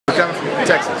coming from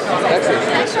Texas.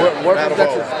 Texas? Where from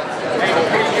Texas?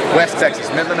 West Texas,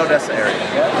 Midland, Odessa area.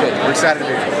 Good. We're excited to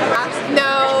be here.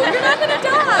 No, you're not going to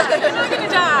die. You're not going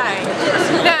to die.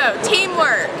 No,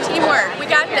 teamwork. Teamwork. We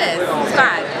got this. It's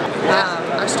fine.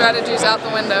 Our strategy's out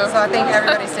the window. So I think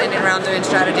everybody's standing around doing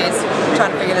strategies,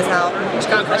 trying to figure this out. He's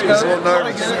a little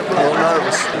nervous. We're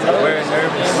nervous.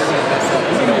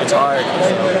 It's hard.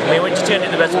 I mean, we're just going to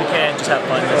do the best we can, just have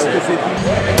fun. That's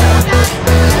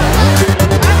it.